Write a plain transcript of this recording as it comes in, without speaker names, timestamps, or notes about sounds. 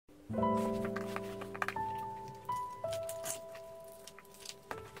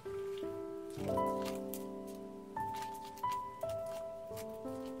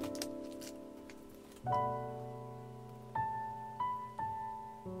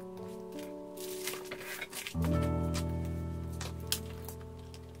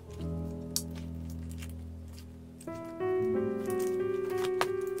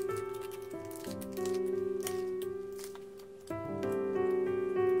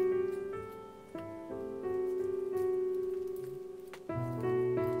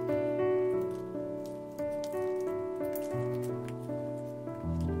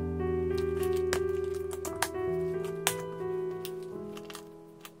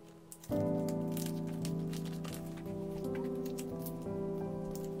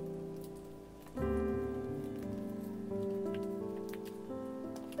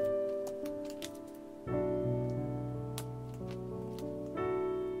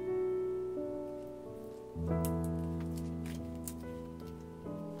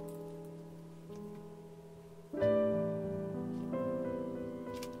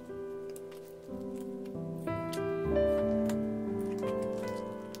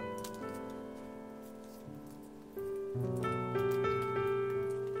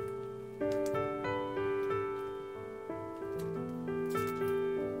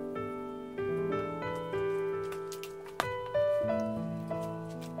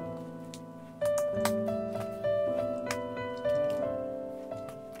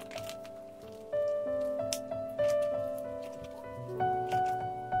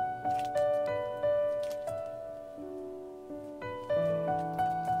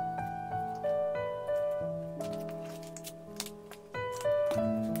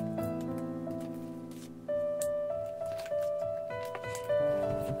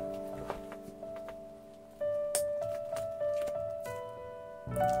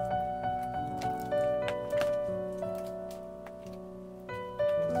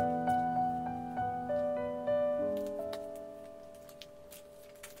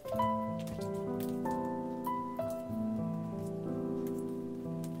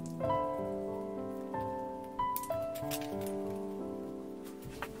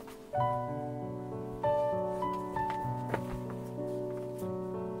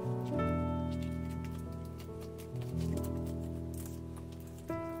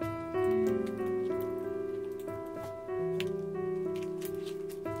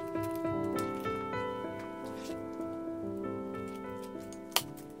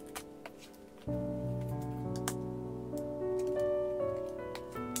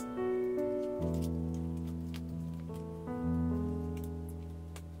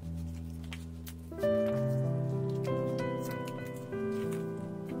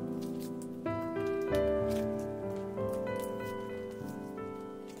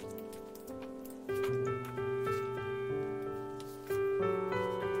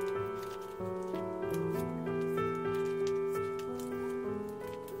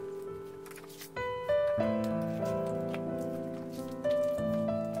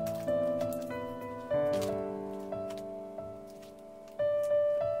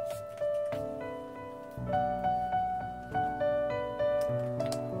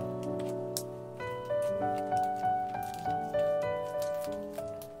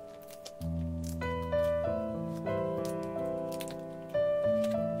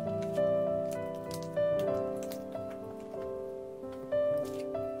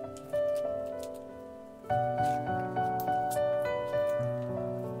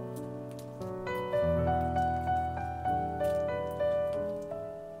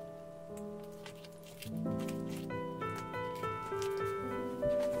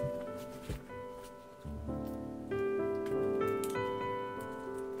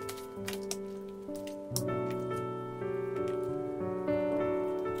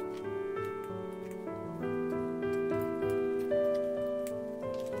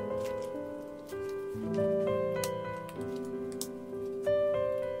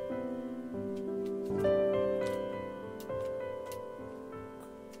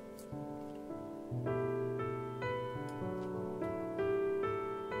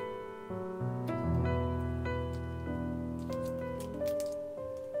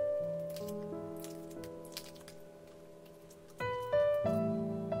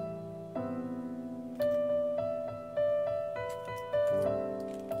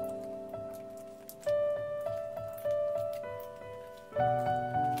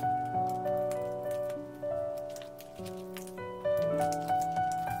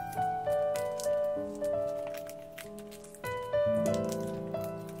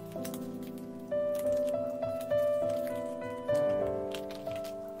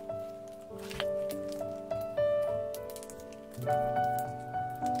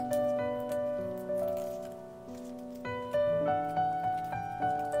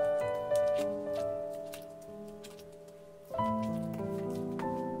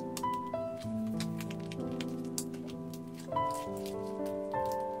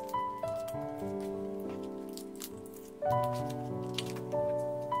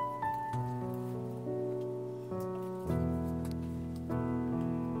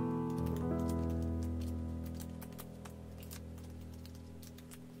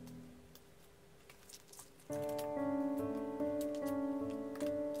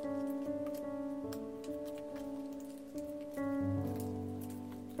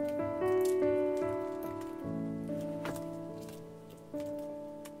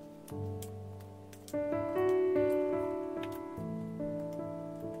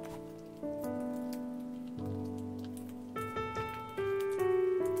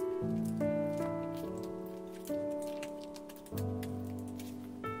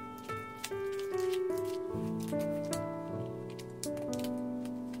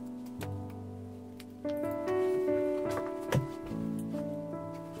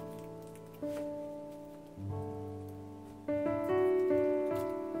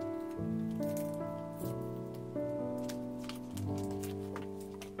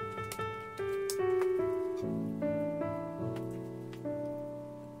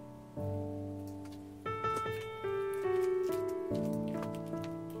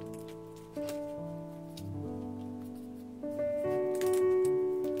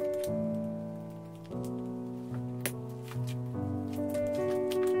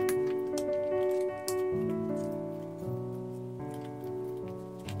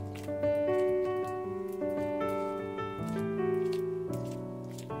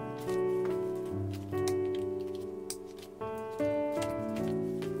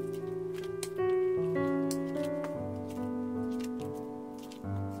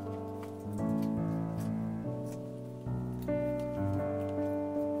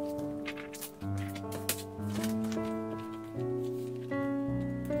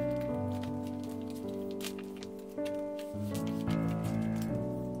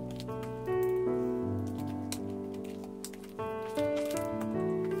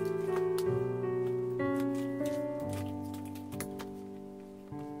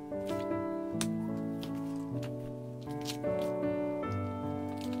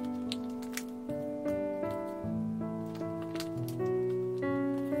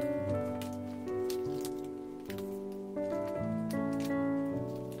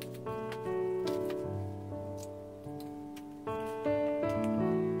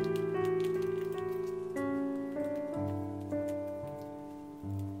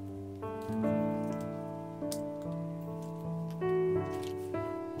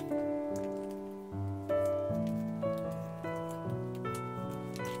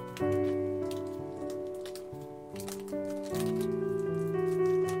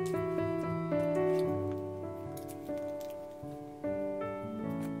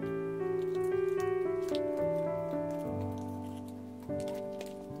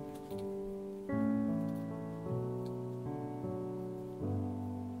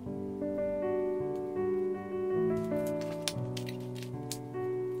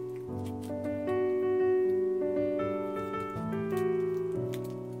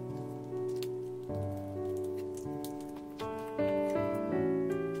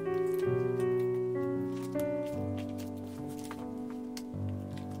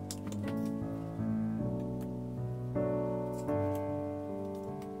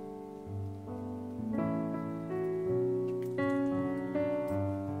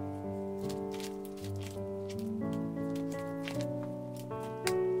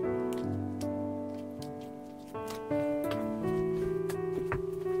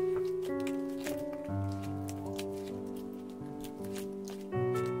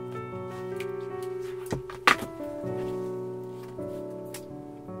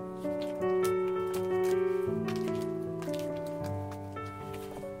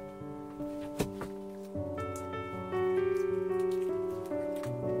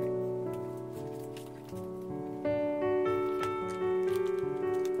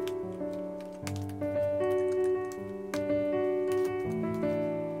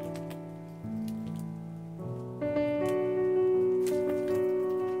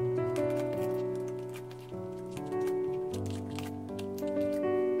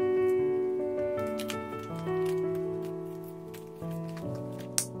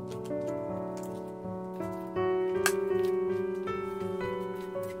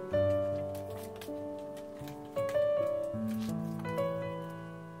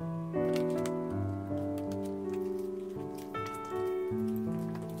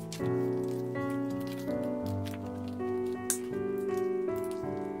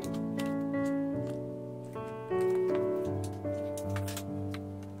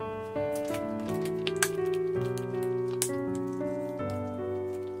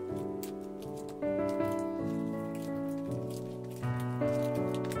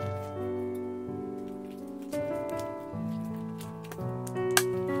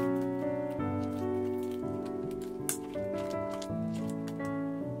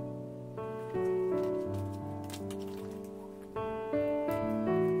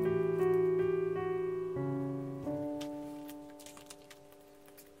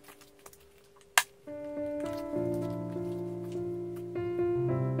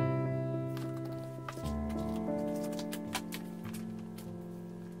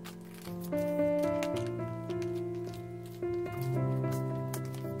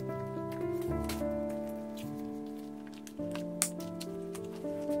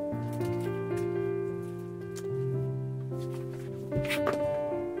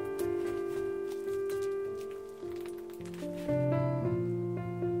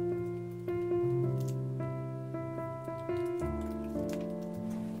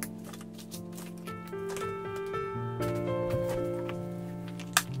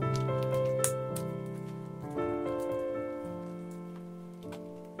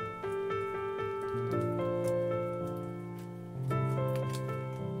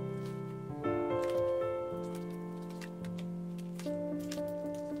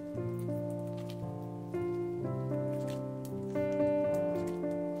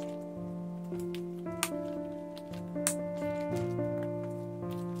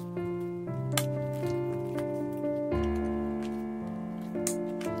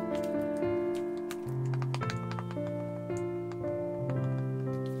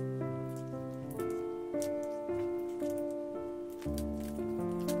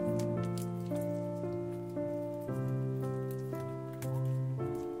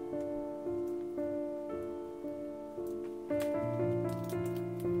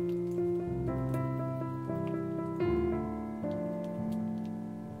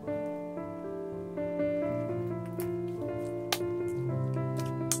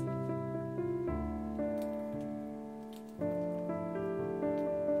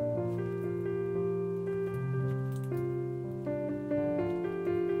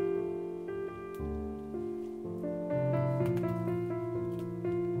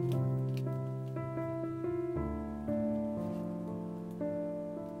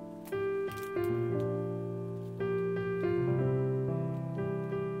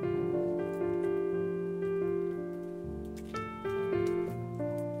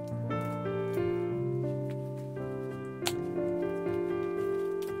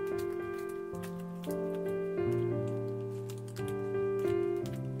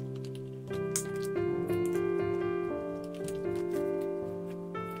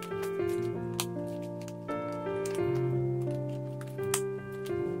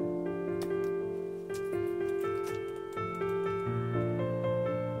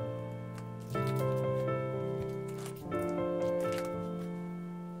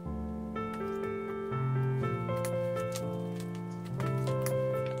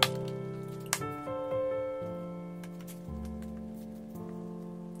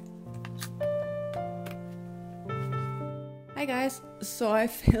Hi guys, so I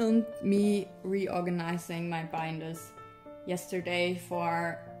filmed me reorganizing my binders yesterday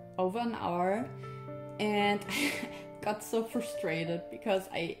for over an hour and I got so frustrated because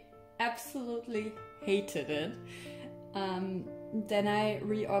I absolutely hated it. Then I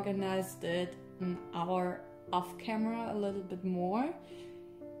reorganized it an hour off camera a little bit more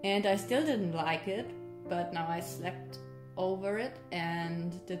and I still didn't like it, but now I slept over it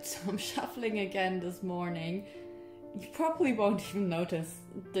and did some shuffling again this morning. You probably won't even notice,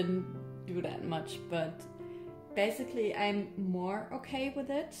 didn't do that much, but basically I'm more okay with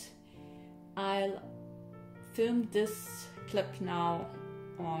it. I'll film this clip now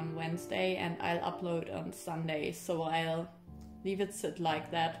on Wednesday and I'll upload on Sunday, so I'll leave it sit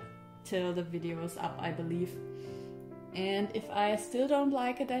like that till the video is up, I believe. And if I still don't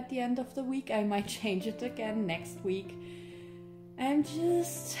like it at the end of the week, I might change it again next week. I'm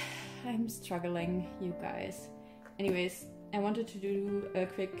struggling, you guys. Anyways, I wanted to do a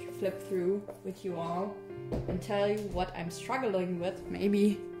quick flip through with you all and tell you what I'm struggling with.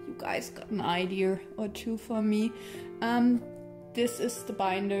 Maybe you guys got an idea or two for me. This is the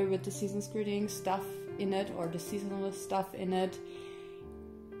binder with the season's greetings stuff in it, or the seasonal stuff in it.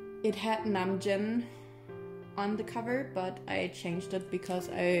 It had Namjoon on the cover, but I changed it because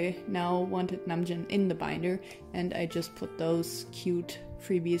I now wanted Namjoon in the binder, and I just put those cute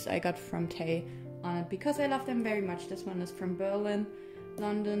freebies I got from Tae on it because I love them very much. This one is from Berlin,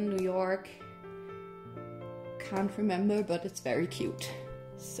 London, New York. Can't remember, but it's very cute.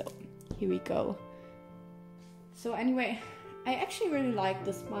 So here we go. So anyway, I actually really like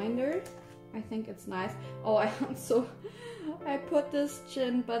this binder. I think it's nice. Oh, I put this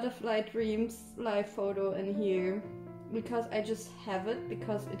Jin Butterfly Dreams live photo in here because I just have it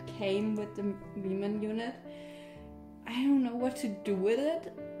because it came with the women unit. I don't know what to do with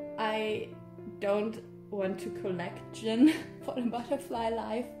it. I don't want to collect Jin for the butterfly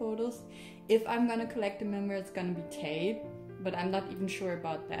live photos. If I'm gonna collect a member, it's gonna be Tae, but I'm not even sure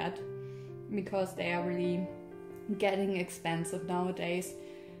about that because they are really getting expensive nowadays.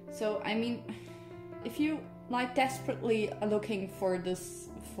 So I mean, if you like desperately are looking for this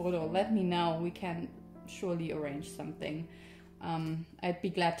photo, let me know. We can surely arrange something. I'd be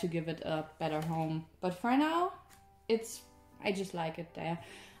glad to give it a better home, but for now I just like it there.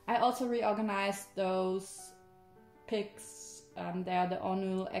 I also reorganized those pics. They are the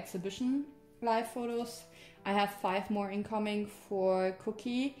annual exhibition live photos. I have 5 more incoming for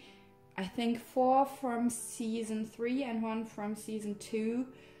Cookie. I think 4 from season 3 and 1 from season 2.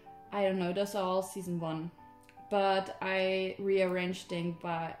 I don't know, those are all season 1. But I rearranged them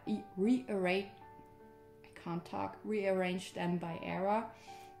by rearranged them by era.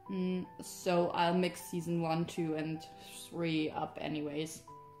 So I'll mix season 1, 2 and 3 up anyways.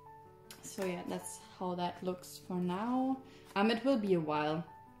 So yeah, that's how that looks for now. It will be a while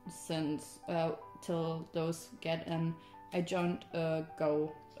since till those get in. I joined a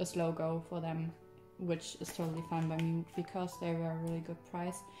slow go for them, which is totally fine by me because they were a really good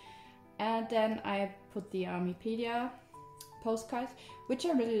price. And then I put the Armypedia postcards, which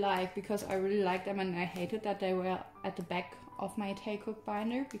I really like because I really like them, and I hated that they were at the back of my taekook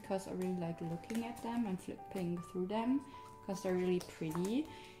binder because I really like looking at them and flipping through them because they're really pretty.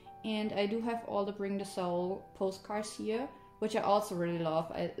 And I do have all the Bring the Soul postcards here, which I also really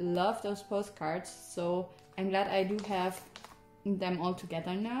love. I love those postcards, so I'm glad I do have them all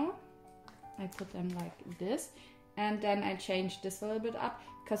together now. I put them like this, and then I changed this a little bit up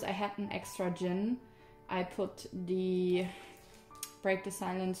because I had an extra Jin. I put the Break the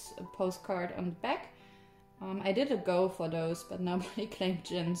Silence postcard on the back. I did a go for those, but nobody claimed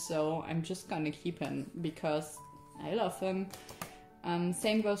Jin, so I'm just gonna keep him because I love him.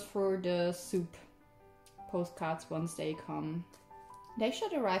 Same goes for the soup postcards once they come. They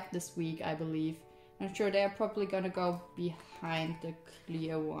should arrive this week, I believe. I'm sure they're probably gonna go behind the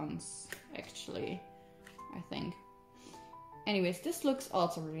clear ones, actually, I think. Anyways, this looks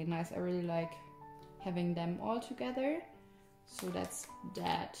also really nice. I really like having them all together. So that's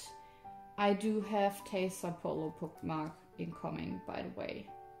that. I do have Tae Sao Paulo bookmark incoming, by the way.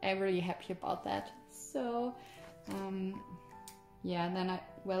 I'm really happy about that. So, yeah, then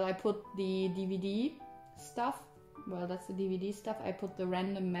I put the DVD stuff. Well, that's the DVD stuff. I put the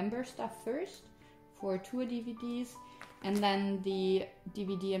random member stuff first for 2 DVDs, and then the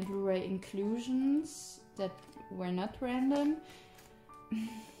DVD and Blu-ray inclusions that were not random.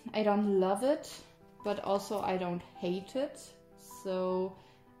 I don't love it, but also I don't hate it. So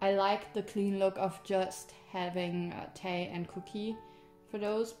I like the clean look of just having Tae and Cookie for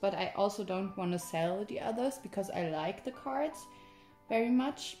those, but I also don't want to sell the others because I like the cards very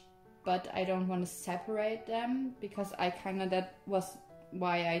much. but I don't want to separate them because that was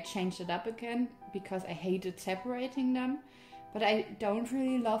why I changed it up again, because I hated separating them. But I don't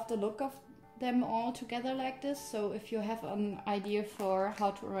really love the look of them all together like this. So if you have an idea for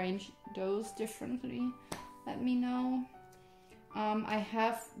how to arrange those differently, let me know. I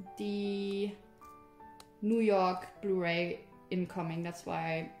have the New York Blu-ray incoming. That's why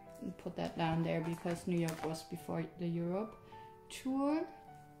I put that down there, because New York was before the Europe tour.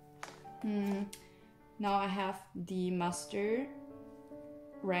 Now I have the Master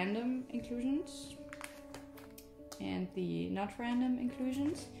random inclusions and the not random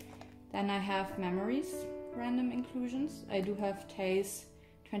inclusions. Then I have Memories random inclusions. I do have Tae's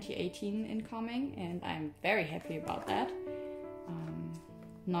 2018 incoming, and I'm very happy about that.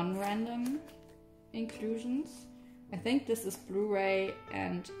 Non-random inclusions. I think this is Blu-ray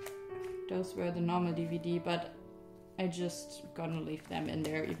and those were the normal DVD, but I just gonna leave them in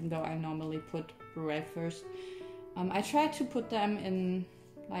there, even though I normally put Blu-ray first. I tried to put them in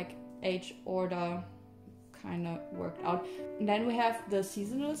like age order, kind of worked out. And then we have the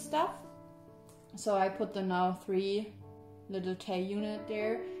seasonal stuff. So I put the now 3 little Tae unit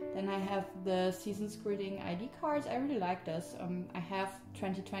there. Then I have the Seasons Greeting ID cards. I really like this. I have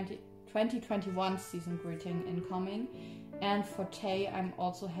 2021 Season Greeting incoming. And for Tae, I'm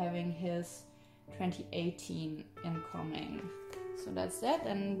also having his 2018 incoming. So that's that.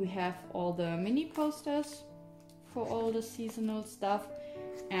 And we have all the mini posters for all the seasonal stuff.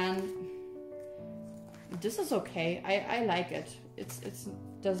 And this is okay. I like it. It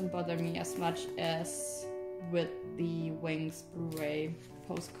doesn't bother me as much as with the Wings Blu-ray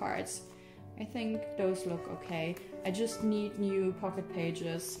postcards. I think those look okay. I just need new pocket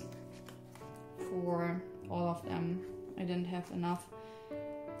pages for all of them. I didn't have enough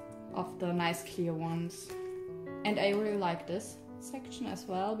of the nice clear ones. And I really like this section as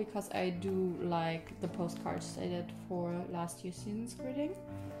well, because I do like the postcards I did for last year's Seasons Greeting.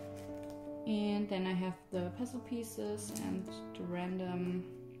 And then I have the puzzle pieces and the random,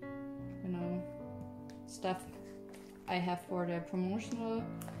 stuff I have for their promotional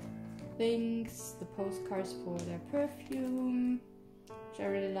things, the postcards for their perfume, which I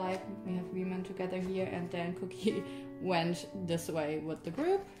really like. We have women together here, and then Cookie went this way with the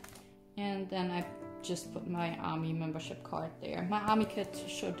group. And then I just put my army membership card there. My army kit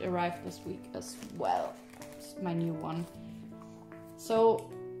should arrive this week as well. It's my new one. So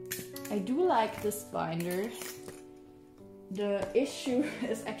I do like this binder. The issue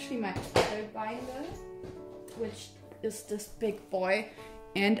is actually my other binder, which is this big boy.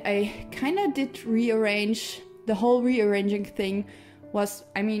 And I kind of did rearrange. The whole rearranging thing was,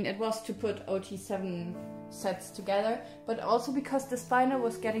 it was to put OT7 sets together, but also because this binder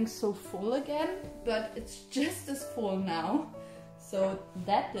was getting so full again, but it's just as full now. So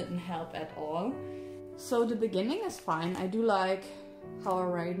that didn't help at all. So the beginning is fine. I do like how I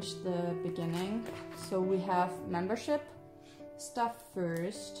arranged the beginning. So we have membership stuff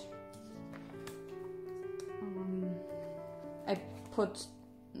first. I put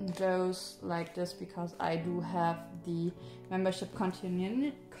those like this because I do have the membership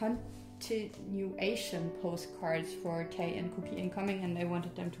continuation postcards for Tae and Cookie incoming, and I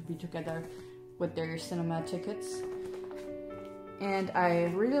wanted them to be together with their cinema tickets. And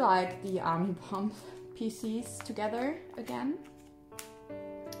I really like the Army Pump PCs together again.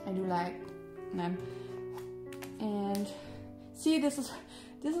 I do like them. And see, this is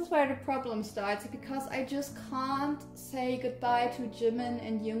where the problem starts, because I just can't say goodbye to Jimin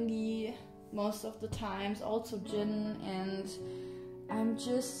and Yoongi most of the times, also Jin, and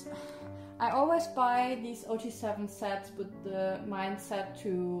I always buy these OT7 sets with the mindset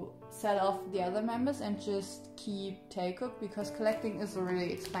to sell off the other members and just keep taekook, because collecting is a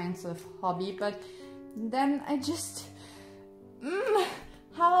really expensive hobby. But then I just,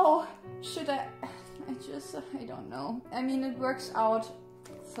 how should I don't know. It works out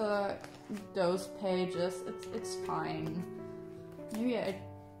for those pages. It's fine. Maybe I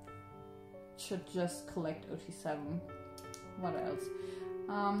should just collect OT7. What else?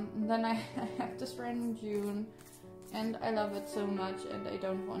 Then I have this random June, and I love it so much, and I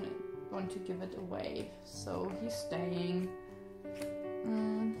don't want to give it away, so he's staying.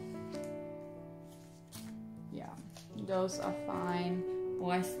 Yeah, those are fine.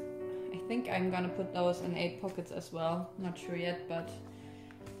 Well, I think I'm gonna put those in 8 pockets as well. Not sure yet, but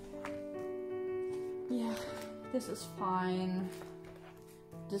yeah, this is fine.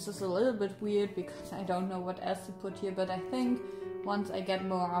 This is a little bit weird because I don't know what else to put here, but I think once I get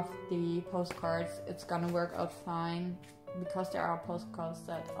more of the postcards, it's gonna work out fine, because there are postcards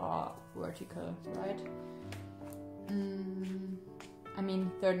that are vertical, right? I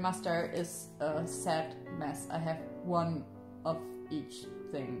mean, Third Master is a sad mess. I have one of each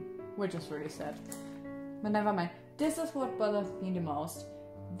thing, which is really sad. But never mind. This is what bothers me the most.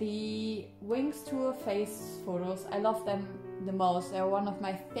 The Wings Tour face photos, I love them the most. They're one of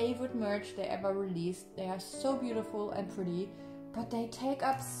my favorite merch they ever released. They are so beautiful and pretty, but they take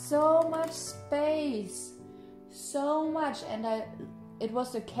up so much space. So much. And it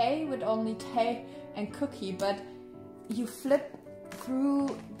was okay with only Tae and Cookie, but you flip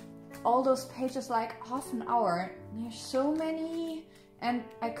through all those pages like half an hour. There's so many, and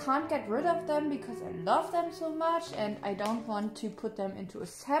I can't get rid of them because I love them so much, and I don't want to put them into a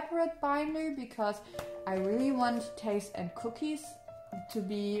separate binder because I really want Taste and Cookies to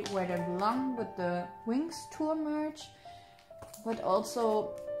be where they belong with the Wings Tour merch, but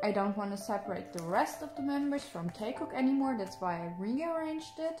also I don't want to separate the rest of the members from taekook anymore. That's why I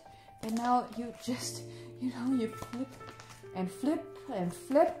rearranged it. And now you just, you flip and flip and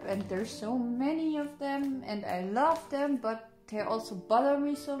flip, and there's so many of them, and I love them, but they also bother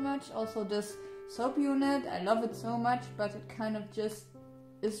me so much. Also this soap unit, I love it so much, but it kind of just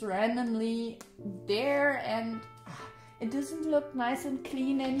is randomly there, and it doesn't look nice and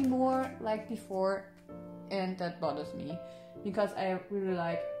clean anymore like before, and that bothers me because I really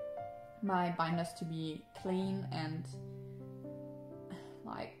like my binders to be clean, and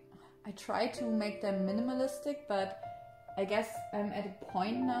like I try to make them minimalistic, but I guess I'm at a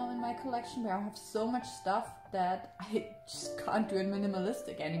point now in my collection where I have so much stuff that I just can't do it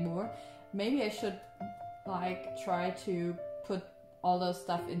minimalistic anymore. Maybe I should like try to put all those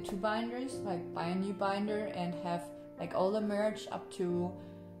stuff into binders, like buy a new binder and have like all the merch up to,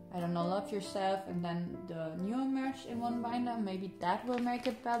 I don't know, Love Yourself, and then the newer merch in one binder. Maybe that will make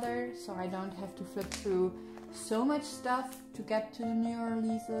it better, so I don't have to flip through so much stuff to get to the new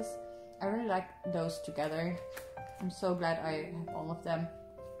releases. I really like those together. I'm so glad I have all of them.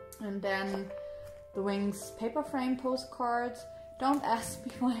 And then the Wings paper frame postcards. Don't ask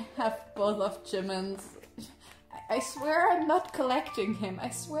me why I have both of Jimin's. I swear I'm not collecting him, I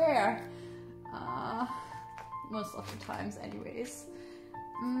swear. Most of the times anyways.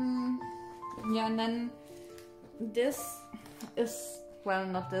 Yeah, and then this is, well,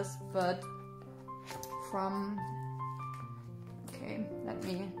 not this, but from, okay, let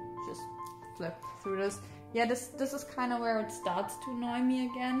me just flip through this. Yeah, this is kind of where it starts to annoy me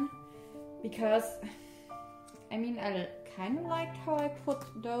again, because I mean, I kind of liked how I put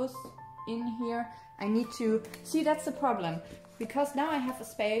those in here. I need to, see, that's the problem, because now I have a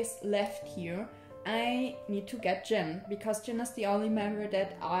space left here. I need to get Jin, because Jin is the only member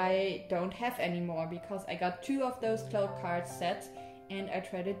that I don't have anymore, because I got 2 of those cloud card sets and I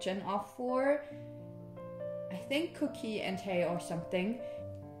traded Jin off for, I think, Cookie and Tae or something.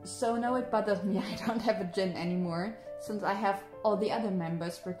 So now it bothers me I don't have a Jin anymore, since I have all the other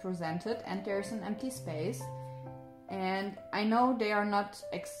members represented and there's an empty space. And I know they are not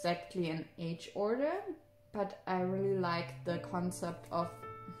exactly in age order, but I really like the concept of,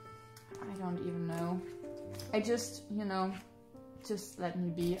 I don't even know. I just, just let me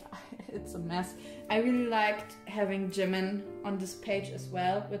be. It's a mess. I really liked having Jimin on this page as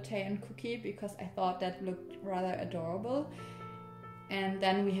well with Tae and Cookie, because I thought that looked rather adorable. And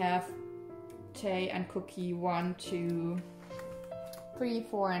then we have Tae and Cookie 1, 2, 3,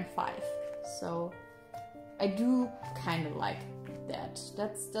 4, and 5. So I do kind of like that.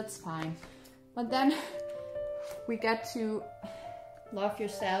 That's fine. But then we get to Love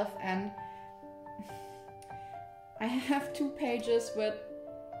Yourself, and I have 2 pages with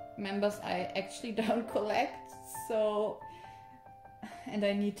members I actually don't collect, so, and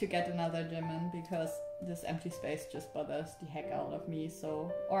I need to get another Jimin because this empty space just bothers the heck out of me.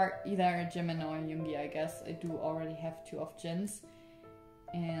 So, or either a Jimin or a Yoongi, I guess. I do already have 2 of Jins,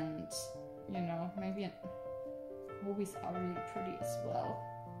 and maybe Rubies are really pretty as well.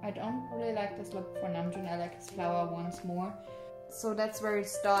 I don't really like this look for Namjoon. I like his flower ones more. So that's where it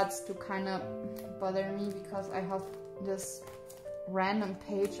starts to kind of bother me, because I have this random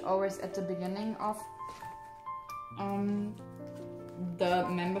page always at the beginning of the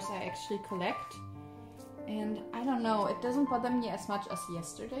members I actually collect. And I don't know, it doesn't bother me as much as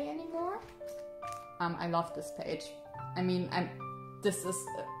yesterday anymore. I love this page. I mean, this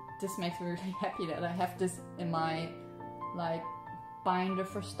makes me really happy that I have this in my binder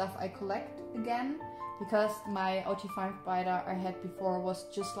for stuff I collect again. Because my OT5 binder I had before was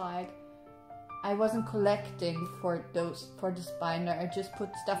just like, I wasn't collecting for this binder. I just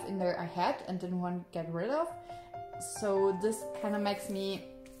put stuff in there I had and didn't want to get rid of. So this kind of makes me,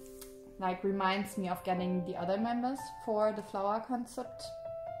 reminds me of getting the other members for the flower concept.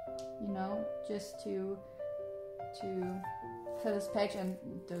 Just to for this page, and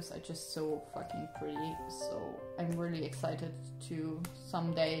those are just so fucking pretty. So I'm really excited to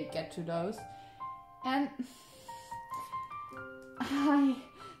someday get to those. And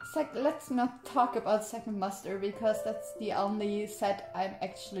let's not talk about Second Muster, because that's the only set I'm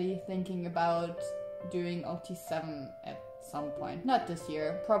actually thinking about doing OT7 at some point. Not this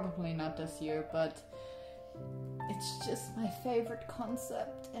year, probably not this year, but it's just my favorite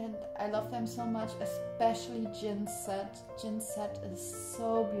concept and I love them so much, especially Jin's set. Jin's set is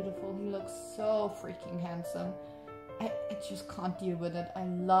so beautiful, he looks so freaking handsome. I just can't deal with it. I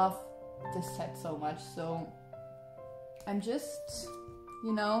love this set so much, so I'm just,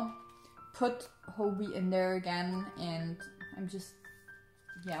 you know, put Hobie in there again, and I'm just,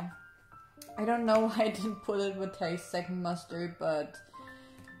 yeah. I don't know why I didn't put it with Tae's Second Muster, but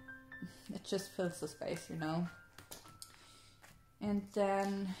it just fills the space, you know. And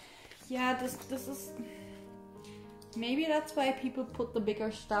then, yeah, this is, maybe that's why people put the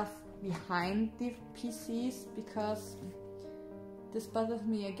bigger stuff behind the PCs, because this bothers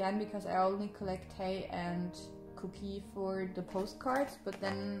me again, because I only collect Tae and Cookie for the postcards, but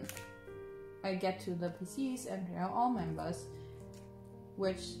then I get to the PCs and they're all members,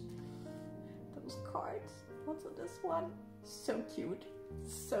 which, those cards, also this one, so cute,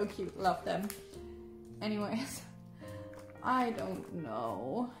 love them. Anyways, I don't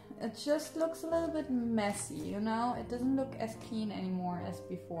know, it just looks a little bit messy, you know, it doesn't look as clean anymore as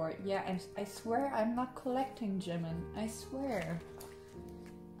before. Yeah, I swear I'm not collecting Jimin, I swear.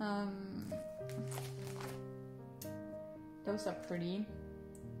 Those are pretty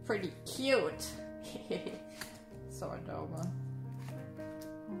cute. So adorable.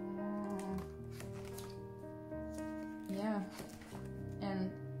 Yeah,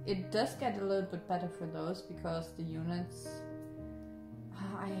 and it does get a little bit better for those, because the units,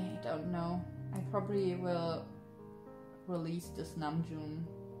 I don't know, I probably will release this Namjoon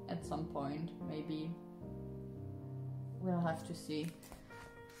at some point, maybe. We'll have to see.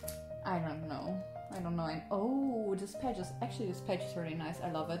 I don't know. And oh, this page is really nice.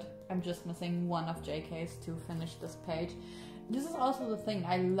 I love it. I'm just missing one of JK's to finish this page. This is also the thing.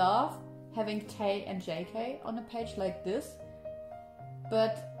 I love having Tae and JK on a page like this,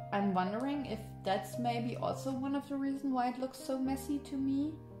 but I'm wondering if that's maybe also one of the reasons why it looks so messy to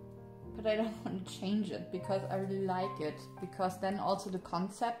me. But I don't want to change it, because I really like it. Because then also the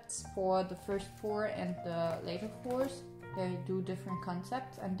concepts for the first 4 and the later 4s, they do different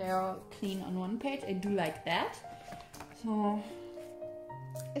concepts and they're clean on one page. I do like that. So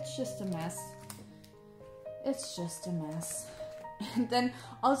it's just a mess. And then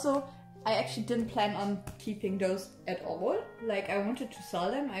also, I actually didn't plan on keeping those at all. Like, I wanted to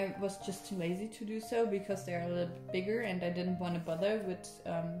sell them. I was just too lazy to do so, because they're a little bit bigger and I didn't want to bother with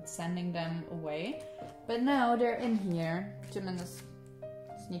sending them away. But now they're in here. Jimin is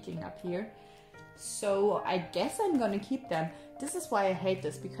sneaking up here. So I guess I'm gonna keep them. This is why I hate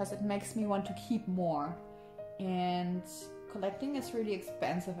this, because it makes me want to keep more. And collecting is really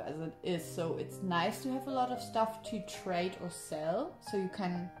expensive as it is, so it's nice to have a lot of stuff to trade or sell, so you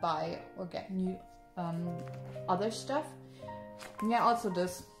can buy or get new other stuff. Yeah, also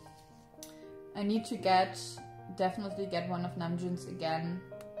this. I need to definitely get one of Namjoon's again,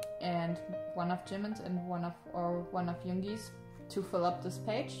 and one of Jimin's and one of Yoongi's to fill up this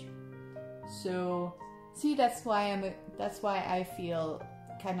page. So, see, that's why I feel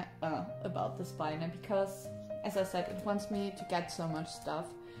kind of about this binder, because, as I said, it wants me to get so much stuff.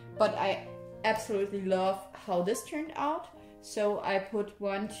 But I absolutely love how this turned out. So I put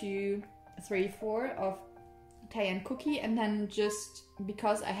 1, 2, 3, 4 of Tae and Cookie, and then just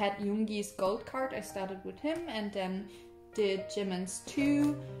because I had Yoongi's gold card, I started with him, and then did Jimin's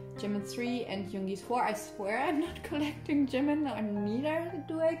 2, Jimin's 3, and Yoongi's 4. I swear I'm not collecting Jimin, or neither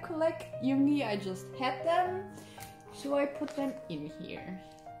do I collect Yoongi, I just had them. So I put them in here.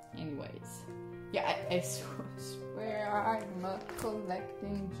 Anyways. Yeah, I swear I'm not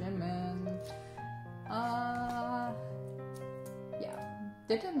collecting Jimin. Yeah.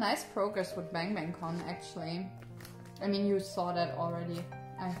 Did a nice progress with Bang Bang Con, actually. I mean, you saw that already,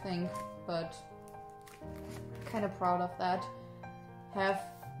 I think, but kind of proud of that.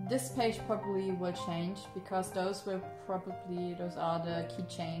 This page probably will change, because those are the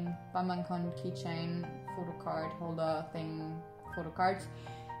keychain, Bangbancon keychain, photocard holder thing, photocards.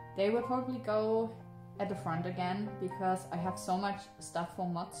 They will probably go at the front again, because I have so much stuff for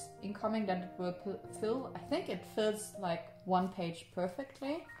mods incoming that it will fill. I think it fills like one page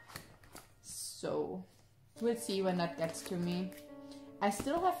perfectly. So we'll see when that gets to me. I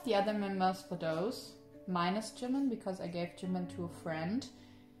still have the other members for those, minus Jimin, because I gave Jimin to a friend.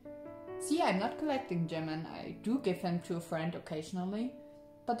 See, I'm not collecting Jimin. I do give him to a friend occasionally,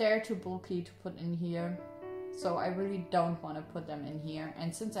 but they're too bulky to put in here. So I really don't want to put them in here.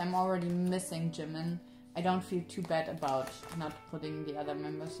 And since I'm already missing Jimin, I don't feel too bad about not putting the other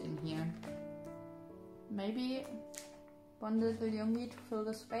members in here. Maybe one little Yoongi to fill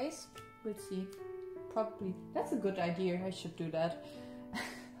the space? We'll see. Probably. That's a good idea. I should do that.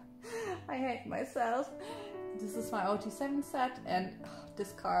 I hate myself. This is my OT7 set, and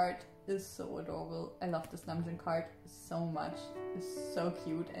this card is so adorable. I love this dungeon card so much. It's so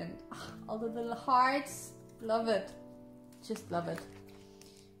cute, and all the little hearts. Love it. Just love it.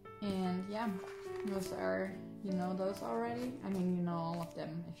 And yeah, those are, you know those already? I mean, you know all of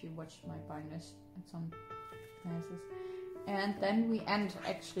them if you watched my binders and some prices. And then we end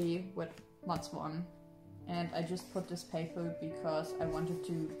actually with Mods 1. And I just put this paper because I wanted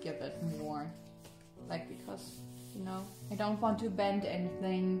to give it more. Like, because, you know, I don't want to bend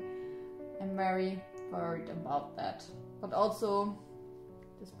anything. I'm very worried about that. But also,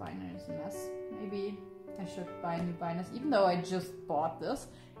 this binder is a mess. Maybe I should buy new binders, even though I just bought this.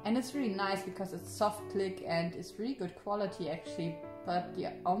 And it's really nice because it's soft click and it's really good quality actually. But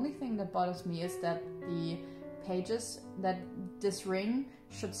the only thing that bothers me is that the pages, that this ring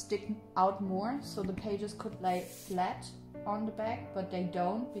should stick out more, so the pages could lay flat on the back, but they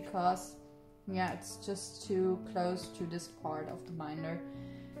don't because, yeah, it's just too close to this part of the binder.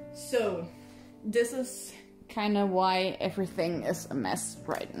 So this is kind of why everything is a mess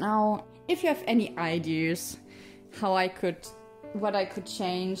right now. If you have any ideas what I could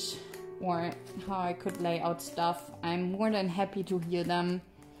change or how I could lay out stuff, I'm more than happy to hear them.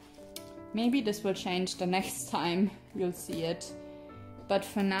 Maybe this will change the next time you'll see it. But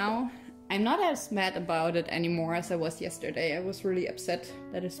for now, I'm not as mad about it anymore as I was yesterday. I was really upset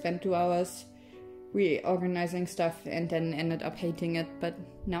that I spent 2 hours reorganizing stuff and then ended up hating it. But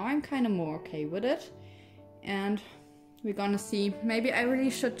now I'm kind of more okay with it. And we're gonna see. Maybe I really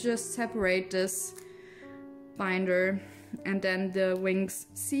should just separate this binder and then the wings.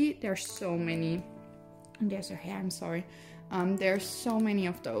 See, there's so many. There's her hair, I'm sorry. There's so many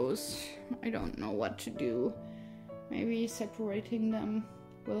of those. I don't know what to do. Maybe separating them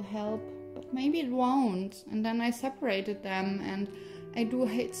will help, but maybe it won't. And then I separated them, and I do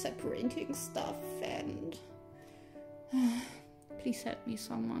hate separating stuff, and please help me,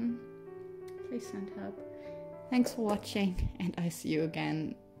 someone. Please send help. Thanks for watching, and I see you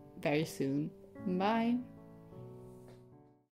again very soon. Bye.